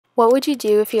What would you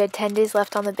do if you had 10 days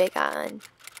left on the Big Island?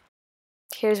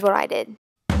 Here's what I did.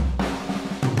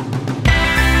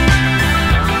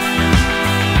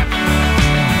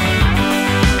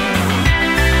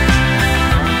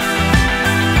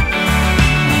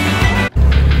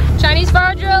 Chinese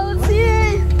fire drill, let's see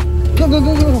it! Go, go,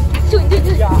 go, go!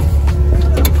 Yeah.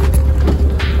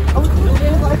 Oh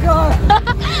my god!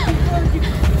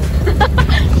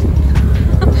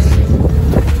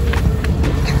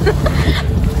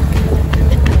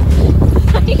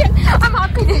 I'm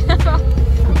hopping.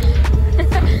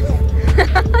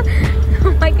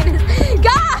 Oh my goodness.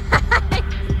 God!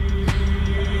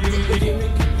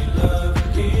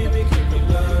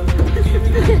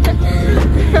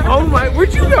 Oh my,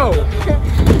 where'd you go?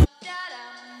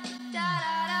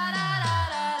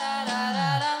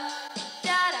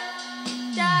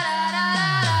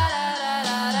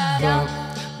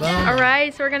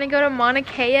 Alright, so we're gonna go to Mauna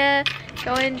Kea,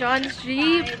 go in John's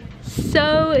Jeep.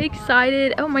 So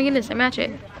excited. Oh my goodness, I match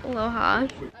it. Aloha.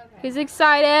 Who's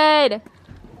excited?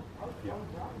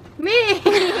 Me!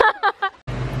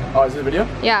 Oh, is it a video?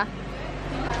 Yeah.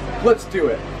 Let's do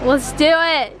it. Let's do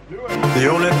it. The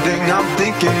only thing I'm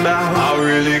thinking about, I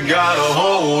really gotta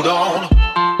hold on.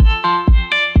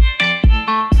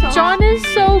 John is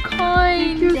so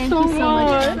kind. You're so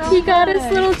much. He got his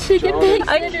little chicken bake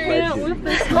dinner with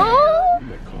us. Oh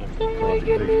my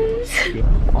goodness.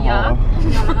 Yeah.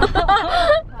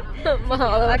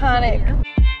 Iconic.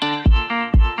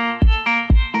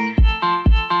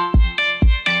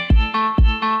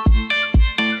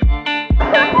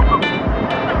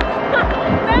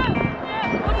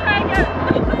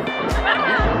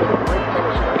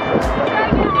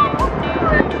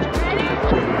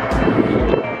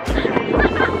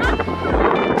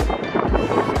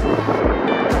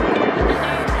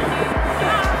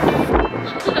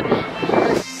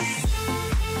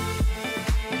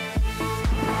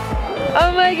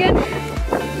 Oh my goodness.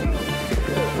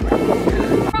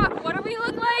 What do we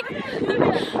look like?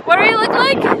 What do we look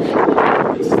like?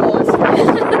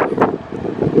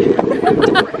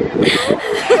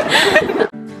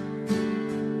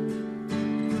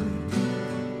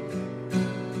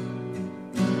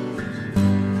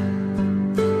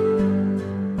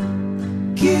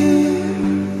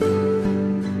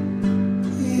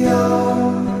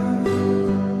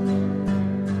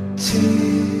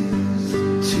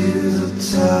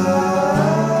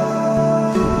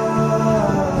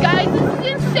 Guys, this is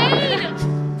insane!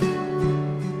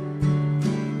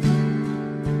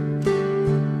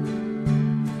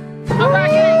 I'm not gonna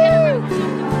get it.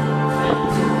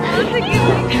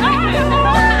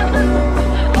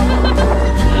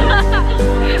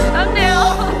 Thumbnail.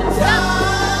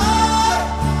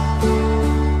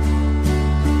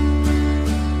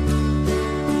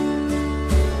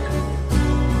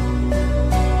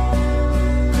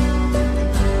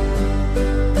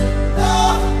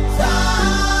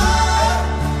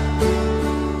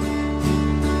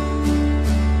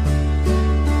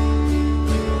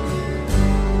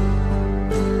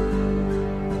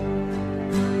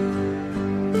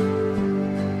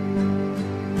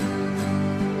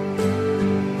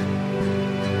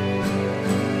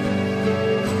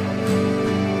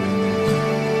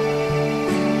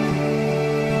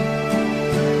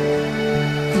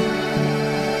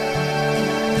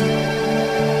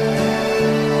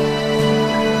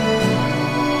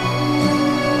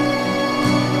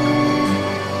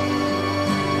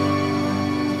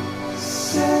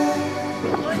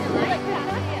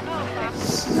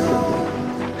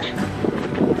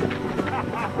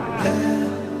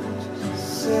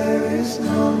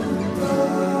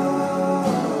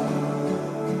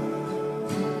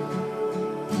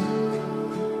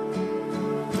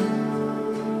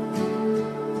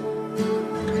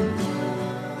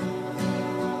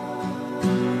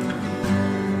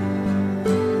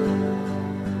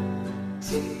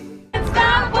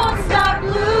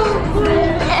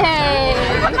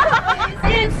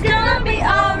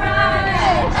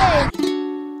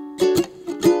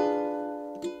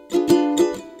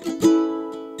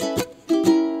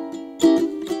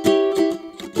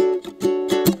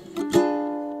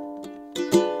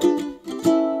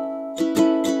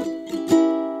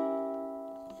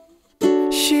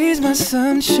 My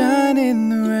sunshine in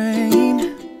the rain,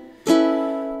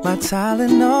 my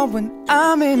Tylenol when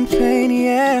I'm in pain,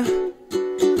 yeah.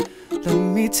 Let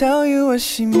me tell you what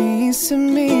she means to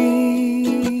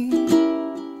me.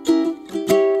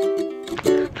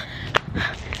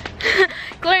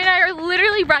 Gloria and I are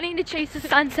literally running to chase the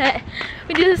sunset.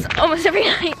 We do this almost every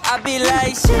night. I be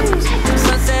like, sheesh,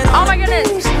 sunset. Oh my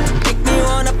goodness. Make me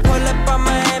wanna pull up on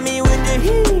Miami with the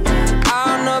heat.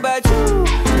 I don't know about you,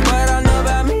 but I know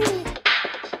about me.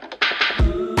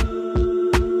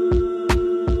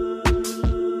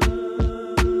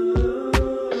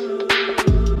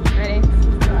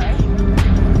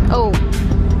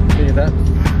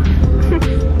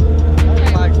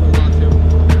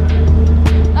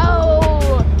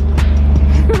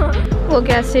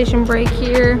 gas station break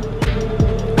here.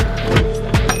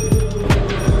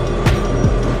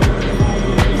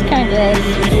 It's kind of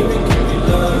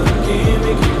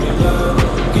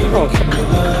gross.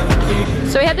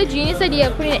 So we had the genius idea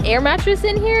of putting an air mattress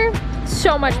in here.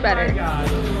 So much better.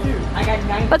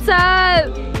 What's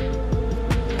up?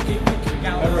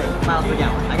 Miles per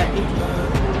gallon. I got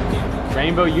 18.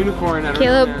 Rainbow unicorn. I don't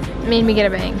Caleb know, man. made me get a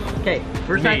bang. Okay,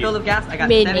 first time I filled up gas, I got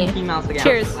Made 17 me. miles per gallon.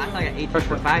 Cheers. Last time I got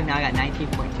 18.5, now I got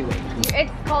 19.28.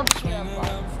 It's called Caleb's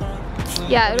Vlog.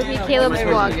 Yeah, it'll be Caleb's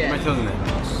vlog. My toes in it.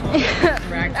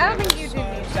 I don't think YouTube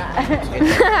needs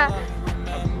that.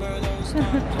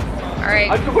 Alright.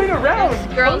 I'm going around.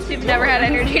 Girls who've never had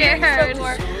energy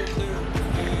before.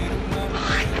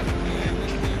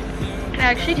 It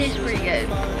actually tastes pretty good.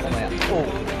 Oh,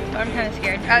 But I'm kind of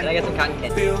scared. can I get some cotton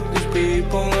candy? These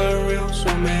people are real,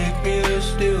 so make me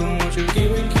this deal. Won't you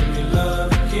give me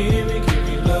love, give me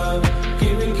love,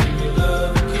 give me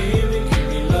love, give me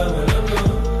love when I'm low.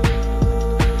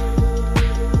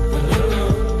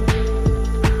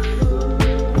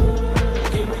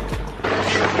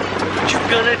 What you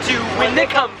gonna do when they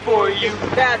come for you?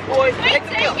 Bad boys, take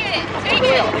the wheel. Take the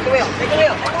wheel, take the wheel, take the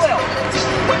wheel, take the wheel.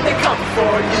 When they come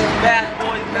for you, bad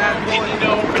boys, you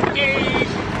know the game.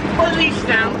 Police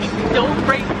now, don't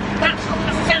break. That's the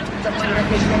sound.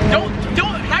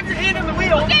 Don't have your hand on the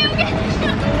wheel. Okay.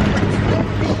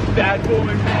 Bad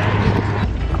boys.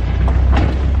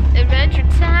 Adventure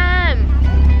time.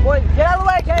 Boy, get out of the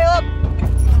way, Caleb.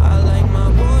 I like my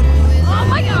water with Oh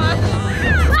my gosh.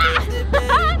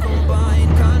 combine,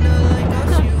 kinda like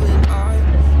us, you and I.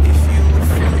 If you were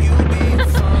free, you'd be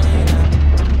fine.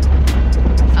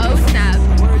 Oh snap.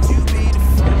 Words you be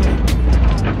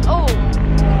defined. Oh.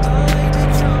 I like the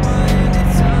drama and the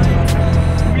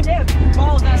time.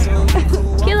 Balls out here.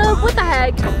 Caleb, what the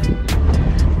heck?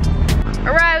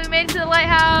 Alright, we made it to the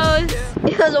lighthouse.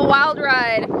 It was a wild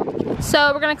ride.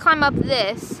 So we're gonna climb up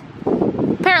this.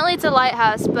 Apparently it's a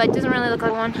lighthouse, but it doesn't really look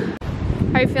like one.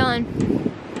 How are you feeling?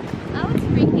 Oh, it's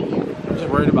freaky. I'm just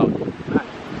worried about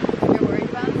You're worried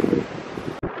about it?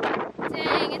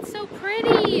 Dang, it's so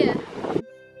pretty.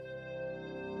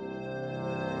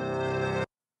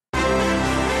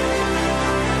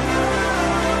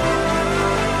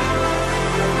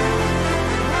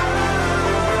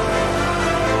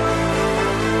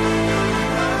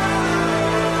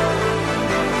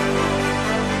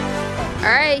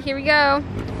 Alright, here we go.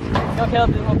 Go,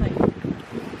 Caleb, do the whole thing.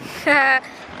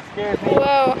 Scares me.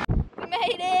 Whoa. We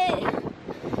made it!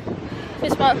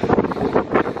 Fist bump. Heck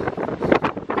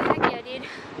yeah, dude.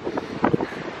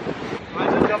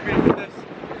 Imagine jumping into this.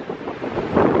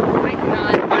 I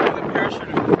cannot. Imagine the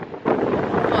parachute.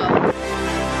 Whoa.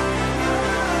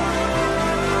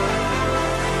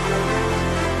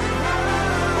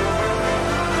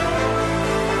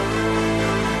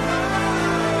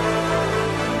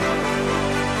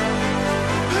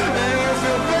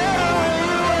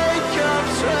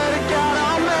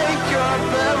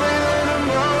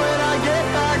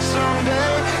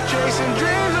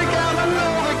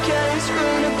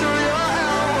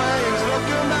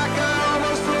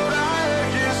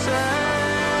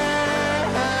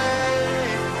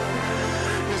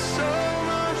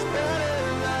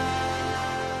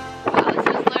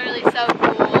 So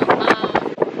cool.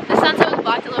 The sunset was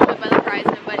blocked a little bit by the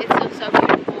horizon, but it's still so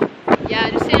beautiful. Yeah,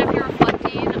 just sitting up here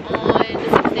reflecting on the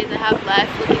 6 days I have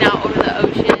left, looking out over the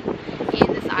ocean and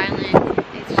this island.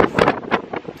 It's just,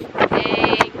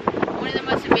 dang, one of the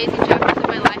most amazing chapters of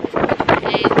my life is coming to an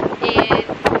end,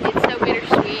 and it's so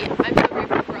bittersweet. I'm so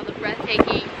grateful for all the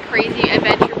breathtaking, crazy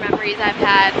adventure memories I've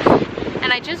had.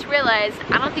 And I just realized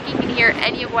I don't think you can hear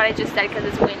any of what I just said because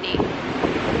it's windy.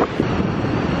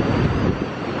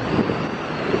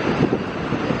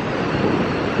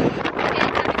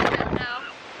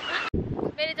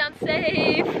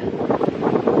 Safe.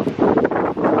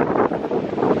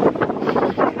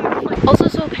 Also,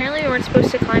 so apparently we weren't supposed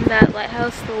to climb that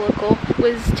lighthouse. The local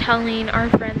was telling our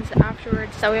friends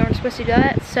afterwards that we weren't supposed to do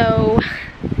that, so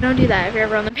don't do that if you're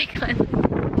ever on the Big Island.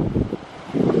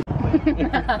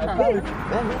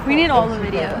 We need all the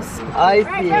videos. I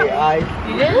see.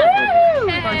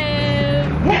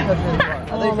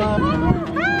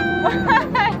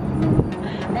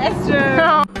 That's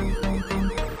true.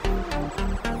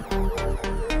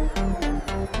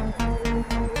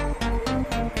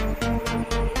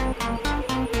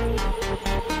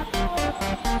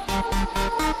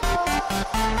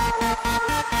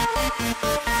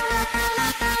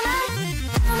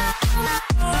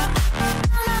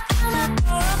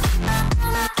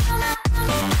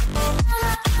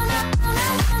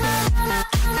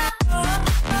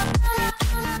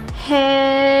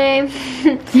 Hey.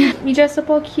 today. We dressed up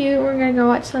all cute. We're gonna go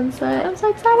watch sunset. I'm so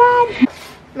excited.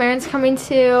 Marin's coming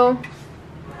too.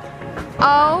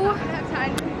 Oh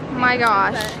my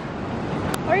gosh.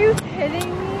 Are you kidding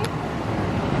me?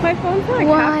 My phone's not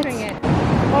capturing it.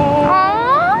 Oh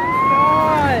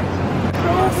my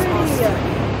gosh.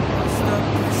 So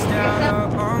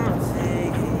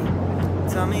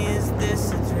Tell me, is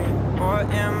this a dream or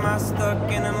am I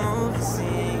stuck in a movie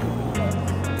scene?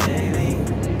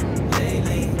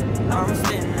 Lately, I'm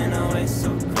spinning away so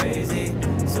crazy.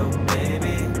 So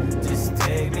baby, just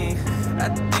take me. I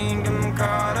think I'm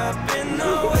caught up in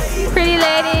the way. Pretty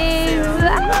ladies.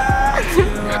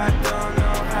 I don't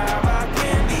know how I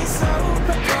can be so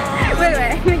gone. wait,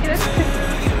 let me get this.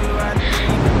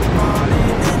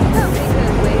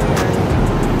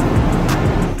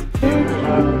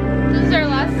 This is our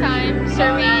last time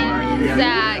serving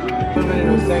Zach.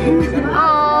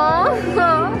 Aww.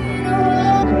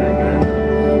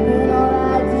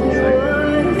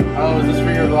 Oh, is this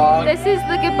for your vlog? This is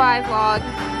the goodbye vlog.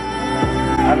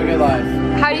 Have a good life.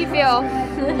 How do you feel?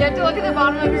 You have to look at the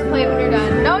bottom of your plate when you're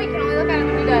done. No, you can only look at it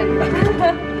when you're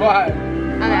done. What?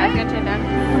 Okay, I'm gonna turn down.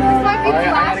 This might be the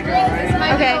last drink. This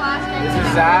might be the last drink. This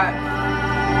is Zach.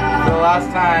 For the last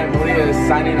time, Alea is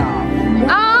signing off.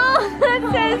 Oh, that's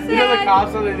so sad. You know the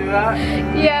cops how they do that?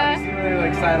 Yeah. You see when they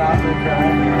like sign off and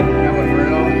cry? That was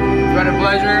real. It's been a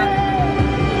pleasure.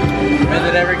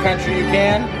 Visit every country you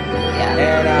can.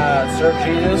 And serve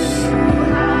Jesus.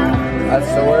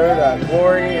 That's the word.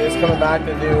 Glory is coming back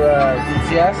to do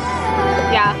DTS.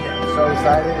 Yeah. So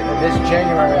excited. This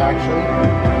January, actually.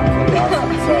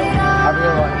 So, have a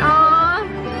good one.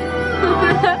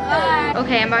 Aww.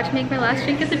 Okay, I'm about to make my last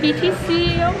drink at the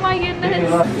BTC. Oh my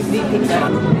goodness.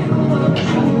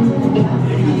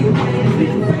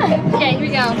 Okay, here we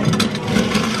go.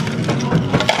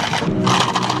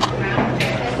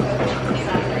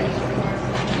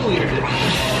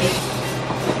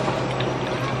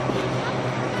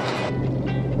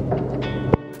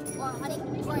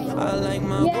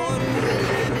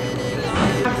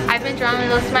 I've been drawing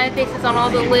those smiley faces on all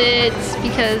the lids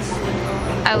because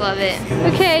I love it.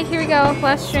 Okay, here we go.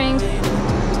 Last drink.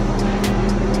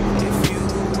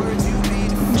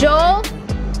 Joel?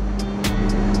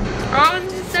 Oh, I'm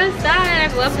so sad.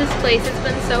 I've loved this place. It's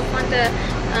been so fun to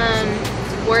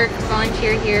work,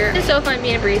 volunteer here. It's so fun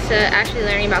being a barista, actually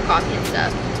learning about coffee and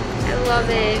stuff. I love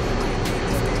it.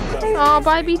 Oh,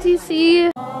 bye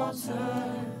BTC.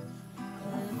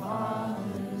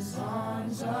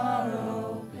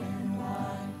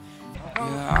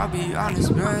 Yeah, I'll be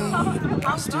honest, babe.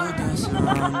 I still dance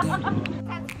around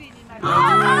it.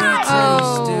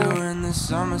 Still when the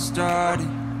summer started.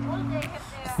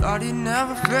 I thought it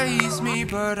never fazed me,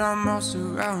 but I'm all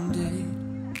surrounded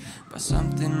by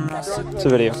something rustic. It's a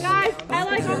video. Guys, I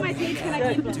like on my page. Can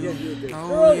I keep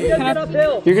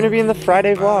it? You're gonna be in the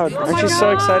Friday vlog. Aren't you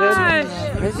so excited?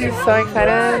 Aren't you so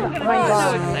excited? Oh my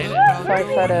god. So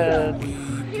excited.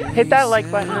 Hit that like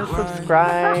button and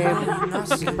subscribe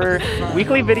for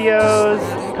weekly videos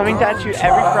coming at you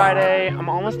every Friday. I'm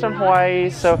almost done Hawaii,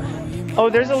 so oh,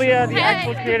 there's Alea, the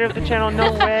actual creator of the channel.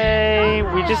 No way.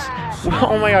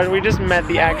 Oh my gosh, we just met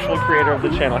the actual creator of the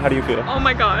channel. How do you feel? Oh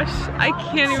my gosh, I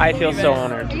can't even. I feel so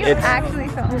honored.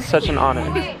 It's such an honor.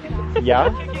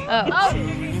 Yeah? Oh.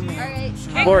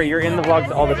 Alright. Lori, you're in the vlogs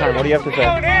all the time. What do you have to say?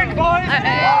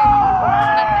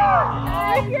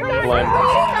 Lame.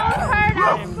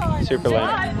 Super lame.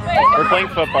 We're playing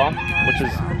football, which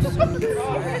is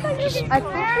just, I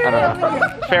don't know,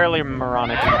 fairly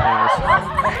moronic and honest.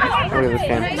 Look at this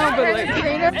game.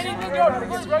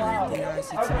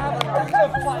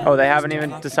 Oh, they haven't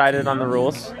even decided on the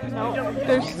rules? No,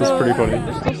 That's pretty funny.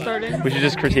 they're still starting. We should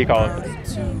just critique all of it.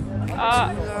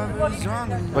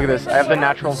 Look at this. I have the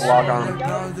natural vlog arm.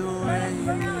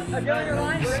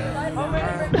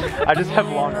 I just have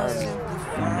long arms.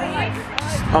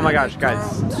 Oh my gosh,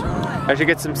 guys. I should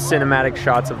get some cinematic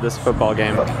shots of this football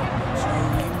game.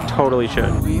 Totally should.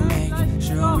 Should we make the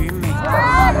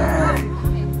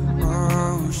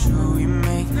move? Should we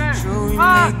make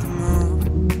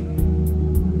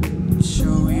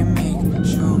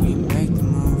the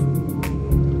move?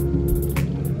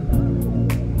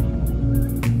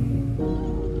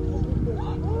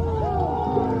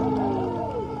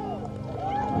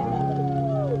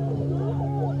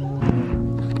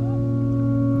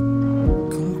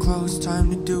 Come close, time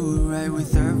to do it right.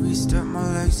 With every step, my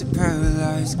legs are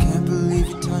paralyzed. Can't believe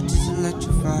your touch is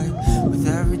electrified. With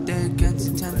every day it gets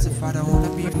intensified. I wanna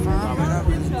be fine, but I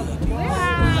really need you.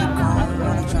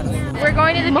 We're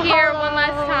going to the pier one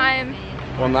last time.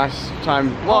 One last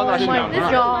time. Well, This is the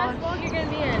last vlog you're gonna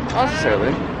be in. Not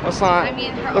necessarily.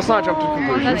 Let's not jump to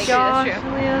conclusions. That's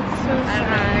true.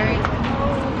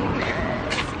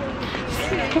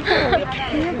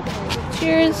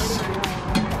 Cheers.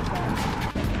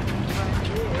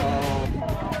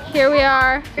 Here we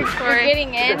are. We're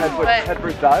getting in, but Head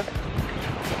first dive.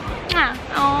 yeah.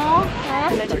 Aww.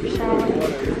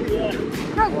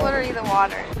 How glittery the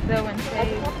water. So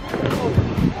insane.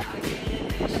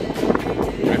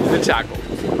 The tackle.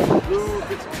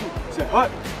 Say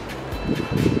what?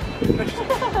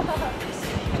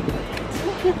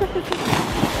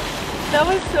 That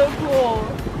was so cool.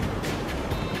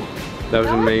 That was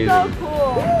amazing. So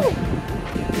cool.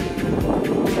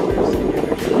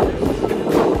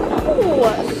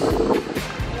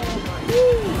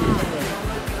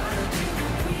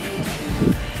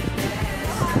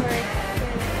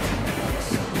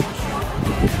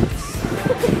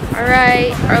 All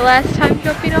right, our last time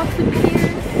jumping off the pier.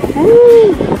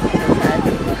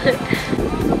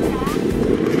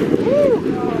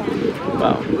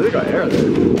 Wow, we got air there.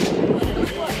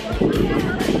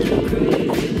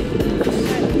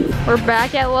 We're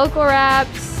back at Local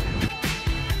Wraps.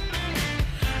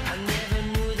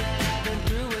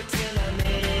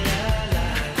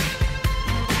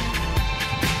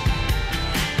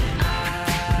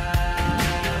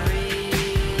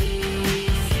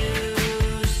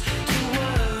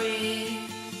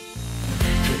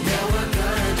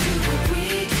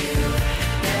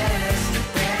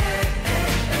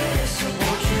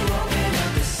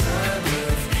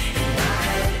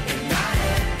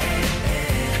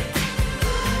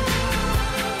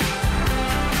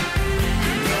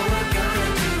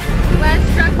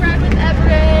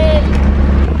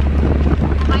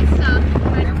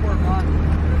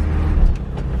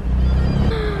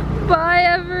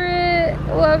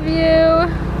 Love you.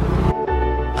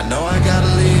 I know I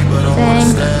gotta leave, but I wanna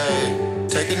stay.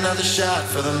 Take another shot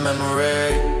for the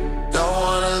memory. Don't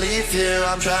wanna leave here,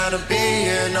 I'm trying to be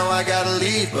here. No, I gotta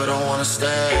leave, but I wanna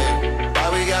stay. Why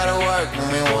we gotta work when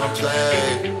we wanna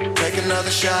play? Take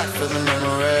another shot for the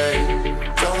memory.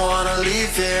 Don't wanna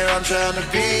leave here, I'm trying to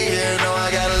be here. No, I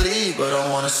gotta leave, but I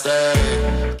wanna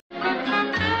stay.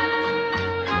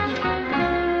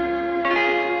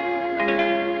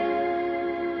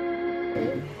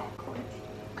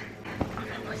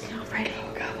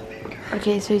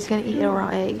 Okay, so he's gonna eat a raw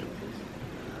egg.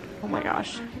 Oh my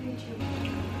gosh.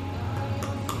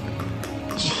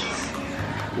 Jeez.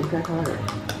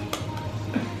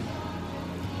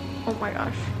 Oh my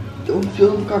gosh. Don't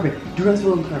spill on the carpet. Do not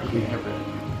spill on the carpet.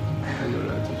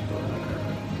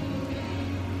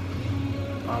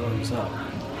 Bottoms up.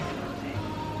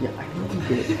 Yeah, I know you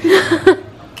did.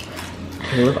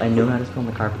 Caleb, I know how to spill on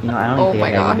the carpet. You know, I don't Oh think my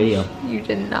I have a video. gosh. You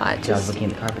did not So I was looking at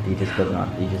the carpet that you just spilled it on.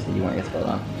 You just said you weren't gonna spill it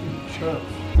on.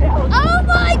 Oh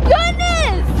my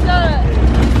goodness!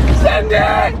 Send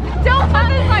it! Don't have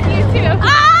this on YouTube.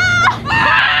 Ah!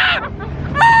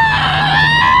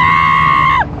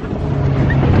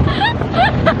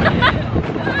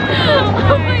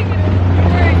 Oh my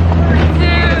goodness.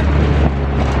 Dude.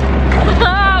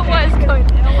 What is going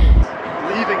on?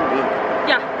 Leaving me.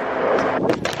 Yeah.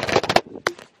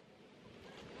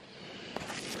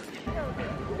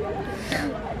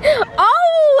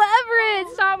 Oh, Everett!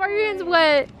 Stop, our hands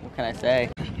wet. What can I say?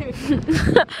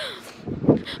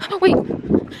 Wait.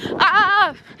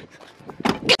 Ah!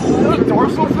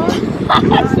 Dorsal fin?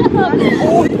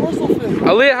 Oh, dorsal fin.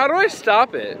 Alea, how do I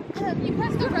stop it? You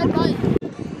press the red button.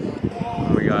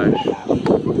 Oh my gosh.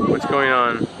 What's going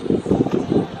on?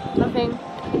 Nothing.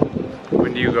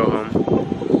 When do you go home?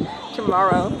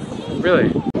 Tomorrow.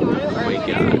 Really? Oh my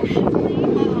gosh.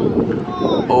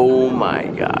 Oh my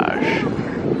gosh.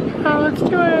 Oh, let's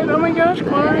do it. Oh my gosh,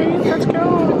 Corey. Let's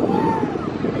go.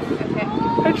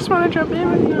 I just want to jump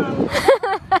in with you.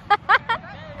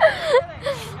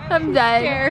 I'm dead.